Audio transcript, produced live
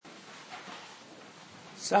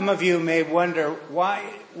Some of you may wonder,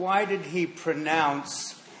 why did he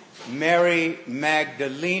pronounce Mary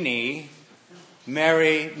Magdalene,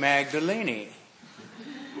 Mary Magdalene?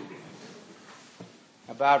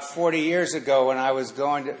 About 40 years ago, when I was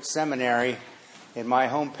going to seminary in my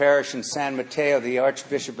home parish in San Mateo, the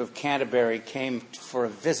Archbishop of Canterbury came for a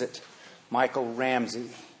visit, Michael Ramsey,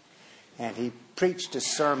 and he preached a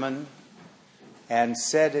sermon and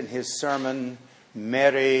said in his sermon,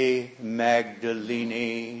 Mary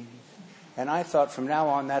Magdalene. And I thought from now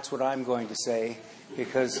on that's what I'm going to say,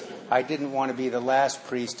 because I didn't want to be the last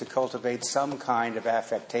priest to cultivate some kind of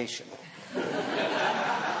affectation.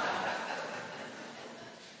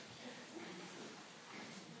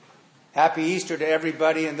 Happy Easter to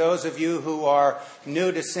everybody, and those of you who are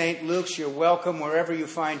new to St. Luke's, you're welcome wherever you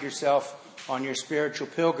find yourself on your spiritual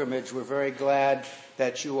pilgrimage. We're very glad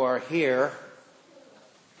that you are here.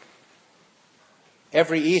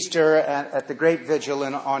 Every Easter at the Great Vigil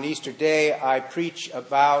and on Easter Day, I preach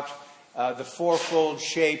about the fourfold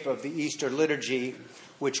shape of the Easter liturgy,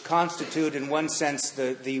 which constitute, in one sense,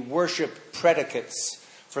 the worship predicates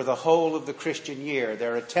for the whole of the Christian year.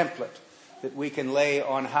 They're a template that we can lay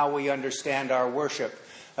on how we understand our worship.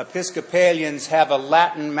 Episcopalians have a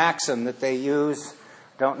Latin maxim that they use.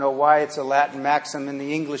 Don't know why it's a Latin maxim in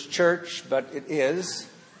the English church, but it is.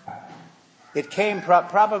 It came,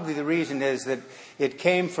 probably the reason is that it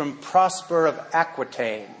came from Prosper of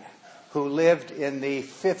Aquitaine, who lived in the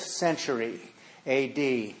 5th century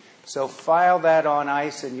A.D. So file that on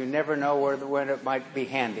ice, and you never know when it might be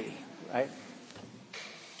handy, right?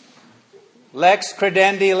 Lex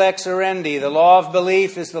credendi, lex oriendi. The law of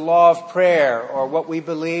belief is the law of prayer, or what we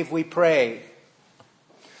believe, we pray.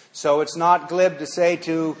 So it's not glib to say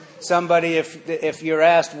to somebody, if you're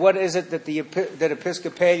asked, what is it that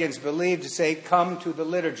Episcopalians believe, to say, come to the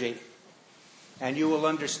liturgy. And you will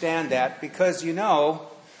understand that, because, you know,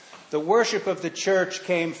 the worship of the church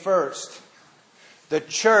came first. The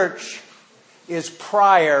church is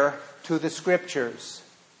prior to the Scriptures.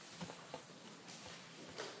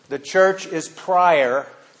 The church is prior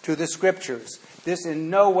to the Scriptures. This in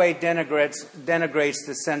no way denigrates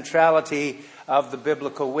the centrality of the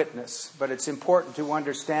biblical witness, but it's important to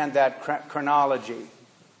understand that chronology.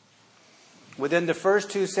 Within the first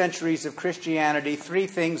 2 centuries of Christianity, 3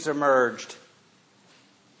 things emerged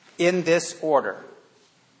in this order.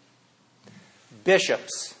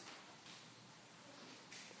 Bishops,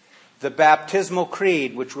 the baptismal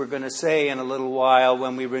creed, which we're going to say in a little while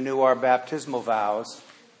when we renew our baptismal vows,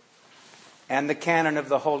 and the canon of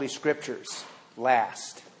the Holy Scriptures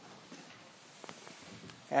last.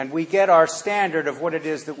 And we get our standard of what it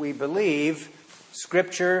is that we believe,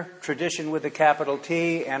 Scripture, tradition with a capital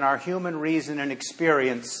T, and our human reason and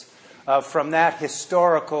experience from that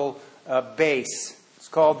historical base. It's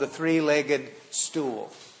called the three-legged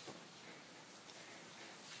stool.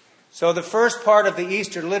 So the first part of the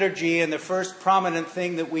Easter liturgy, and the first prominent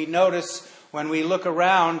thing that we notice when we look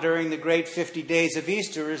around during the great 50 days of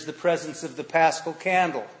Easter, is the presence of the Paschal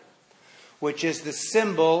candle, which is the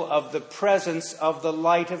symbol of the presence of the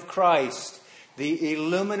light of Christ, the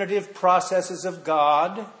illuminative processes of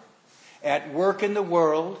God at work in the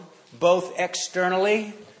world, both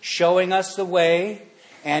externally showing us the way,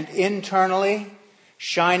 and internally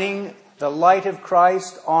shining the light of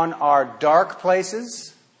Christ on our dark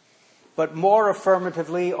places, but more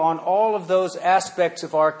affirmatively on all of those aspects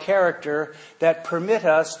of our character that permit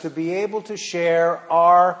us to be able to share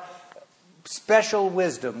our special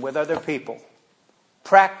wisdom with other people,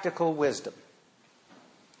 practical wisdom,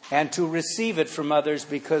 and to receive it from others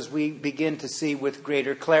because we begin to see with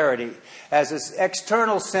greater clarity. As an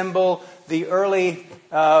external symbol, the early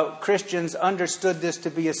Christians understood this to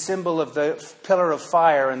be a symbol of the pillar of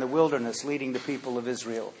fire in the wilderness leading the people of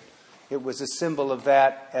Israel. It was a symbol of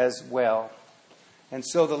that as well. And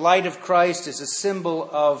so the light of Christ is a symbol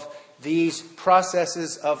of these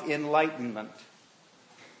processes of enlightenment.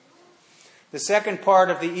 The second part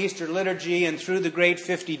of the Easter liturgy, and through the great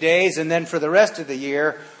 50 days, and then for the rest of the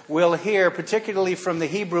year, we'll hear, particularly from the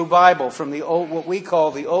Hebrew Bible, from the old, what we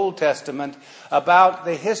call the Old Testament, about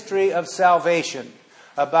the history of salvation,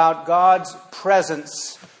 about God's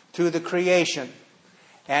presence to the creation,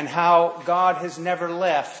 and how God has never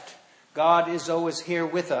left. God is always here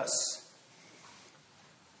with us.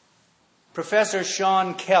 Professor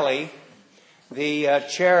Sean Kelly, the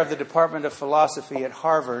chair of the Department of Philosophy at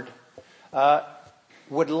Harvard,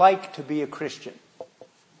 would like to be a Christian.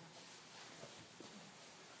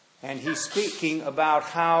 And he's speaking about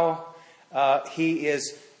how he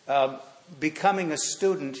is becoming a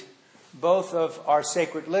student both of our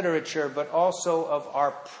sacred literature, but also of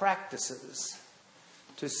our practices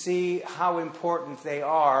to see how important they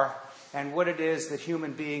are and what it is that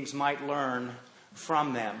human beings might learn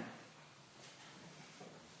from them.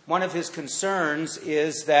 One of his concerns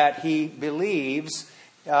is that he believes,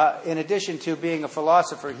 in addition to being a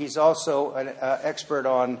philosopher, he's also an expert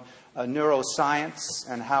on neuroscience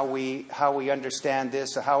and how we understand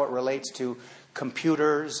this, how it relates to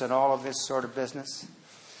computers and all of this sort of business.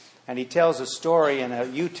 And he tells a story in a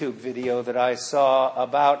YouTube video that I saw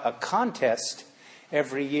about a contest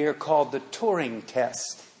every year called the Turing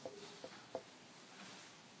test.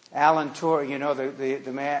 Alan Turing,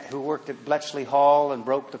 the man who worked at Bletchley Hall and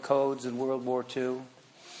broke the codes in World War II.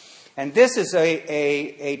 And this is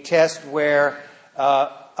a test where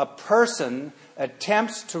a person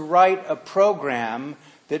attempts to write a program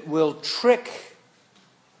that will trick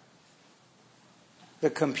the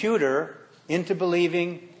computer into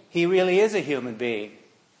believing he really is a human being.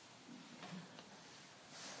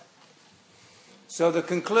 So the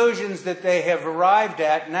conclusions that they have arrived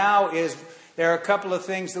at now is there are a couple of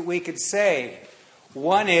things that we could say.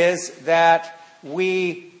 One is that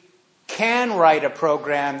we can write a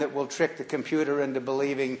program that will trick the computer into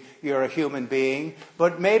believing you're a human being,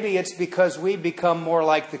 but maybe it's because we become more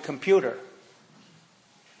like the computer.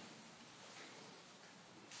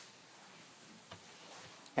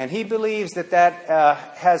 And he believes that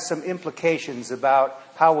has some implications about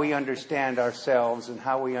how we understand ourselves and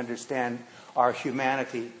how we understand our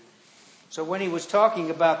humanity. So when he was talking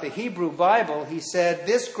about the Hebrew Bible, he said,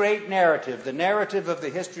 this great narrative, the narrative of the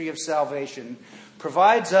history of salvation,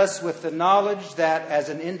 provides us with the knowledge that as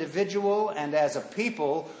an individual and as a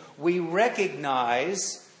people, we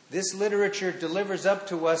recognize, this literature delivers up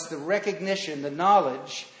to us the recognition, the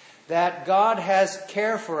knowledge that God has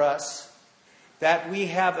care for us, that we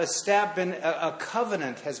have a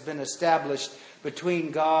covenant has been established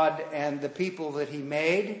between God and the people that he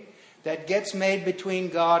made, that gets made between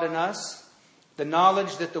God and us, the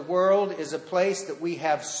knowledge that the world is a place that we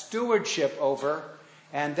have stewardship over,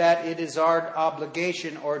 and that it is our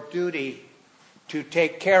obligation or duty to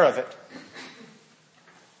take care of it.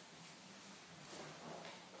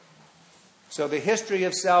 So the history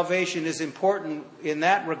of salvation is important in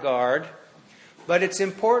that regard, but it's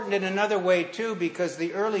important in another way too, because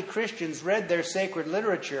the early Christians read their sacred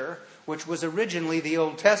literature, which was originally the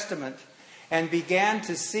Old Testament, and began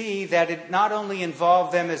to see that it not only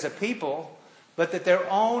involved them as a people, but that their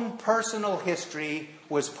own personal history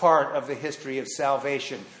was part of the history of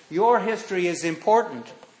salvation. Your history is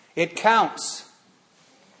important. It counts.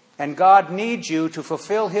 And God needs you to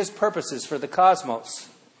fulfill his purposes for the cosmos.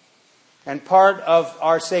 And part of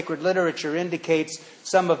our sacred literature indicates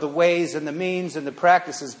some of the ways and the means and the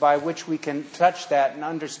practices by which we can touch that and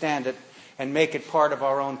understand it and make it part of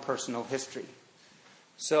our own personal history.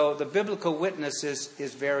 So the biblical witness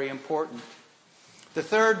is very important. The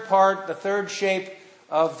third part, the third shape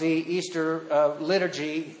of the Easter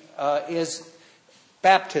liturgy is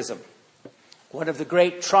baptism. One of the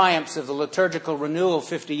great triumphs of the liturgical renewal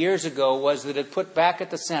 50 years ago was that it put back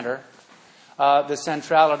at the center the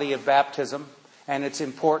centrality of baptism and its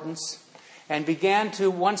importance, and began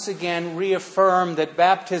to once again reaffirm that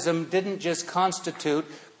baptism didn't just constitute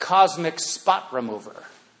cosmic spot remover.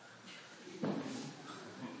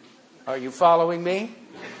 Are you following me?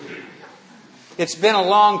 It's been a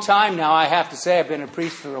long time now, I have to say. I've been a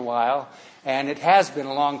priest for a while, and it has been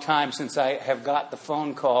a long time since I have got the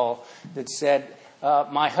phone call that said,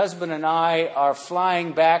 my husband and I are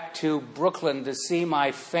flying back to Brooklyn to see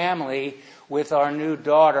my family with our new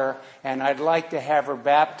daughter, and I'd like to have her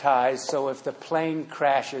baptized so if the plane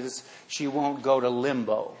crashes, she won't go to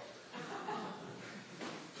limbo.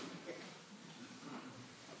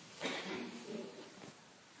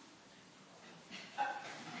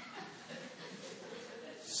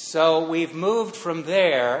 So we've moved from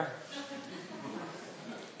there,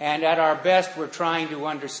 and at our best we're trying to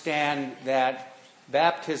understand that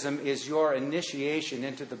baptism is your initiation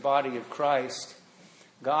into the body of Christ,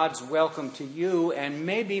 God's welcome to you, and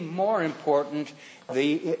maybe more important,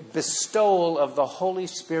 the bestowal of the Holy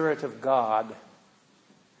Spirit of God.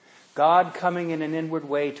 God coming in an inward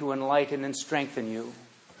way to enlighten and strengthen you.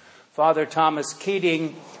 Father Thomas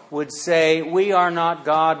Keating would say, we are not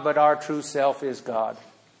God, but our true self is God.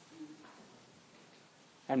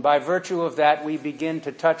 And by virtue of that, we begin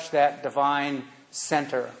to touch that divine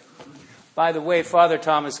center. By the way, Father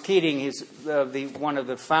Thomas Keating, is one of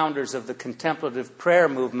the founders of the contemplative prayer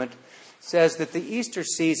movement, says that the Easter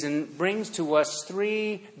season brings to us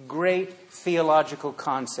three great theological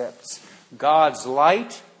concepts: God's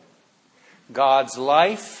light, God's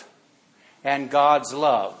life, and God's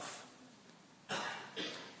love.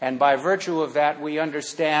 And by virtue of that, we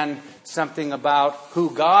understand something about who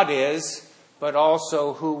God is, but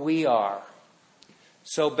also who we are.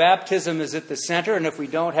 So baptism is at the center, and if we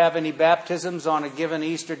don't have any baptisms on a given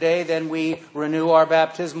Easter day, then we renew our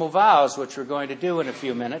baptismal vows, which we're going to do in a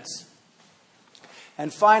few minutes.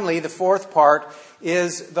 And finally, the fourth part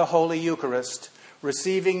is the Holy Eucharist,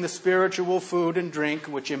 receiving the spiritual food and drink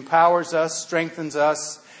which empowers us, strengthens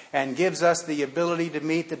us, and gives us the ability to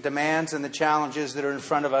meet the demands and the challenges that are in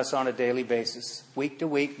front of us on a daily basis. Week to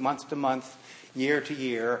week, month to month, year to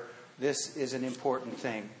year, this is an important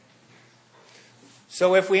thing.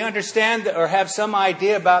 So if we understand or have some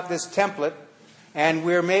idea about this template, and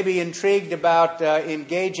we're maybe intrigued about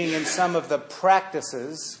engaging in some of the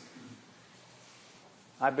practices,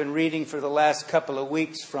 I've been reading for the last couple of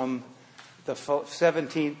weeks from the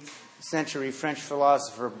 17th century French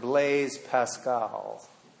philosopher Blaise Pascal.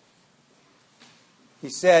 He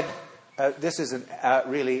said, this isn't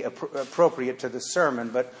really appropriate to the sermon,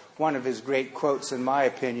 but one of his great quotes, in my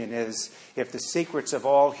opinion, is, "If the secrets of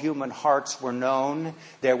all human hearts were known,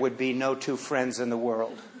 there would be no two friends in the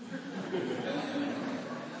world."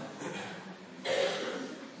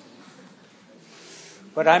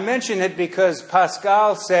 But I mention it because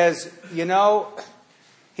Pascal says,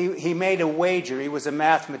 he made a wager. He was a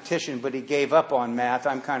mathematician, but he gave up on math.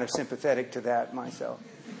 I'm kind of sympathetic to that myself.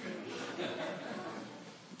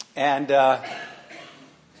 And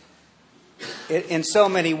in so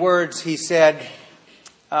many words, he said,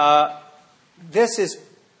 this is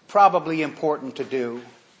probably important to do.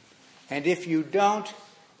 And if you don't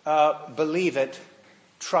believe it,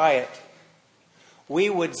 try it. We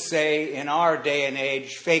would say in our day and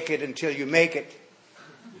age, fake it until you make it.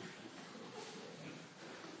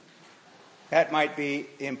 That might be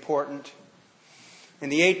important. In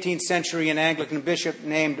the 18th century, an Anglican bishop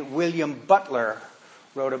named William Butler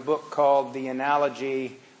wrote a book called The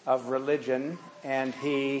Analogy of Religion, and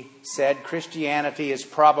he said Christianity is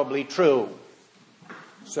probably true,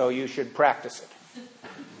 so you should practice it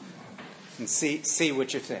and see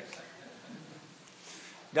what you think.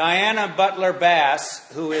 Diana Butler Bass,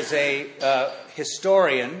 who is a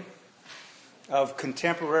historian of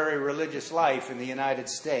contemporary religious life in the United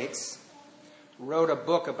States, wrote a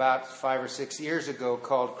book about 5 or 6 years ago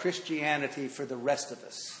called Christianity for the Rest of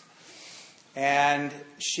Us. And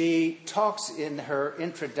she talks in her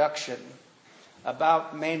introduction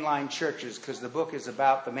about mainline churches, because the book is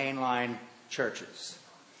about the mainline churches.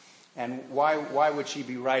 And why would she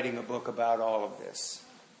be writing a book about all of this?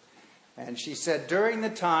 And she said, during the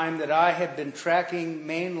time that I have been tracking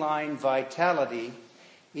mainline vitality,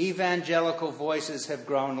 evangelical voices have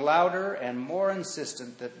grown louder and more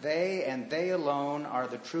insistent that they and they alone are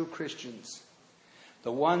the true Christians,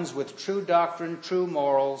 the ones with true doctrine, true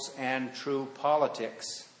morals, and true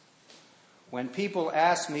politics. When people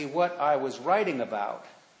asked me what I was writing about,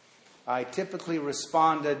 I typically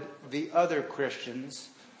responded, the other Christians,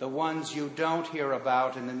 the ones you don't hear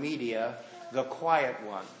about in the media, the quiet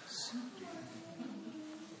ones.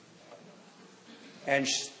 And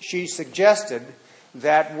she suggested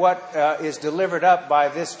that what is delivered up by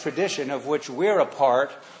this tradition of which we're a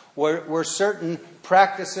part were certain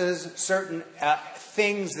practices, certain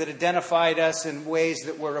things that identified us in ways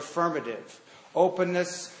that were affirmative.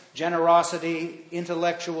 Openness, generosity,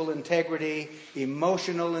 intellectual integrity,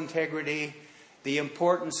 emotional integrity, the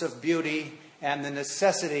importance of beauty, and the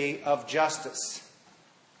necessity of justice.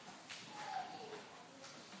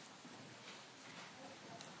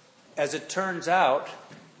 As it turns out,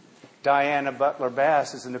 Diana Butler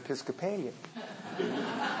Bass is an Episcopalian.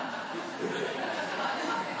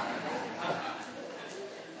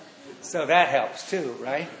 So that helps too,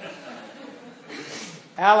 right?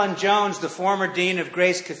 Alan Jones, the former dean of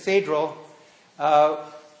Grace Cathedral,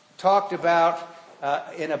 talked about,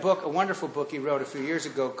 in a wonderful book he wrote a few years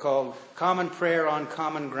ago called Common Prayer on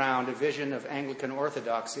Common Ground, A Vision of Anglican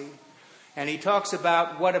Orthodoxy. And he talks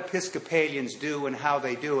about what Episcopalians do and how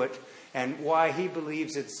they do it, and why he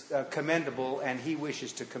believes it's commendable and he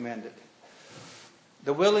wishes to commend it.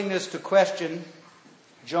 The willingness to question,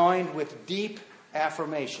 joined with deep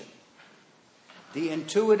affirmation. The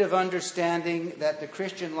intuitive understanding that the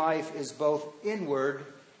Christian life is both inward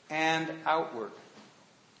and outward.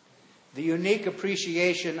 The unique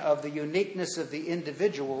appreciation of the uniqueness of the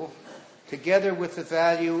individual, together with the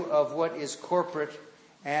value of what is corporate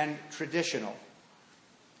and traditional.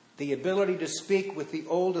 The ability to speak with the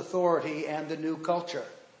old authority and the new culture.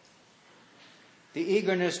 The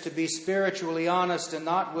eagerness to be spiritually honest and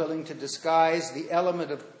not willing to disguise the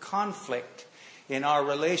element of conflict in our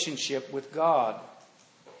relationship with God.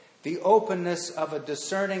 The openness of a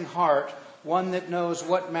discerning heart, one that knows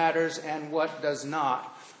what matters and what does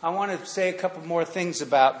not. I want to say a couple more things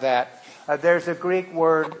about that. There's a Greek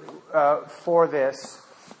word for this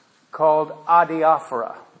called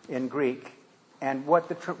adiaphora in Greek. And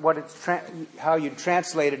how you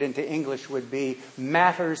translate it into English would be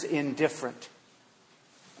matters indifferent.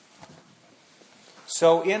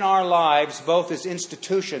 So in our lives, both as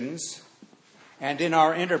institutions and in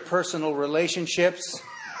our interpersonal relationships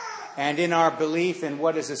and in our belief in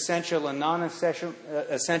what is essential and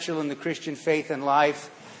non-essential in the Christian faith and life,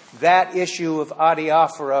 that issue of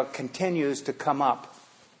adiaphora continues to come up.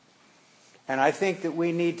 And I think that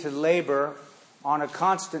we need to labor on a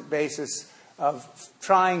constant basis of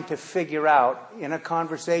trying to figure out in a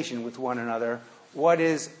conversation with one another what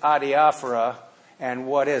is adiaphora and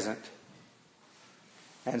what isn't.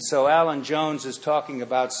 And so Alan Jones is talking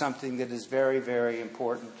about something that is very, very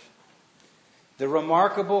important. The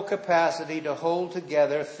remarkable capacity to hold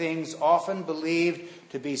together things often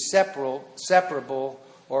believed to be separable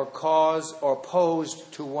or cause or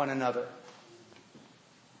opposed to one another.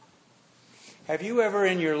 Have you ever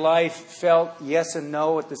in your life felt yes and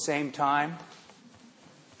no at the same time?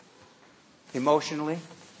 Emotionally?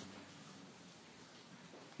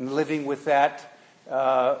 And living with that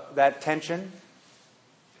tension?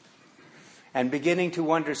 And beginning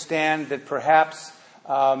to understand that perhaps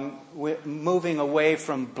moving away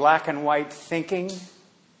from black and white thinking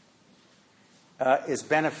is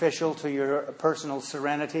beneficial to your personal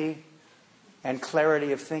serenity and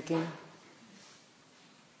clarity of thinking?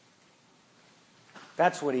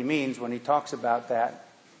 That's what he means when he talks about that.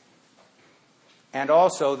 And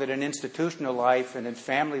also that in institutional life and in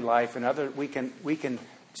family life and other, we can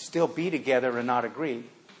still be together and not agree.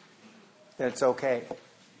 That it's okay.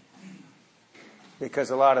 Because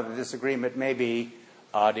a lot of the disagreement may be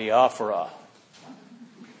adiaphora.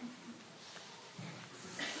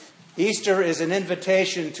 Easter is an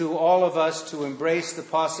invitation to all of us to embrace the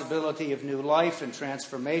possibility of new life and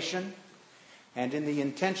transformation, and in the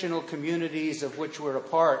intentional communities of which we're a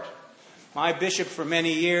part. My bishop for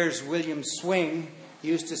many years, William Swing,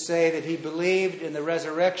 used to say that he believed in the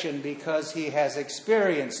resurrection because he has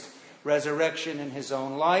experienced resurrection in his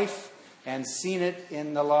own life and seen it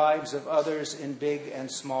in the lives of others in big and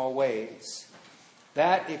small ways.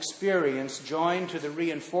 That experience, joined to the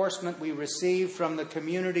reinforcement we receive from the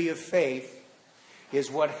community of faith, is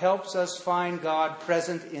what helps us find God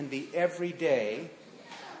present in the everyday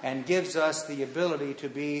and gives us the ability to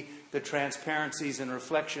be the transparencies and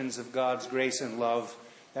reflections of God's grace and love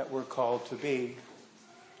that we're called to be.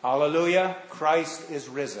 Hallelujah, Christ is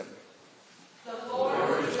risen. The Lord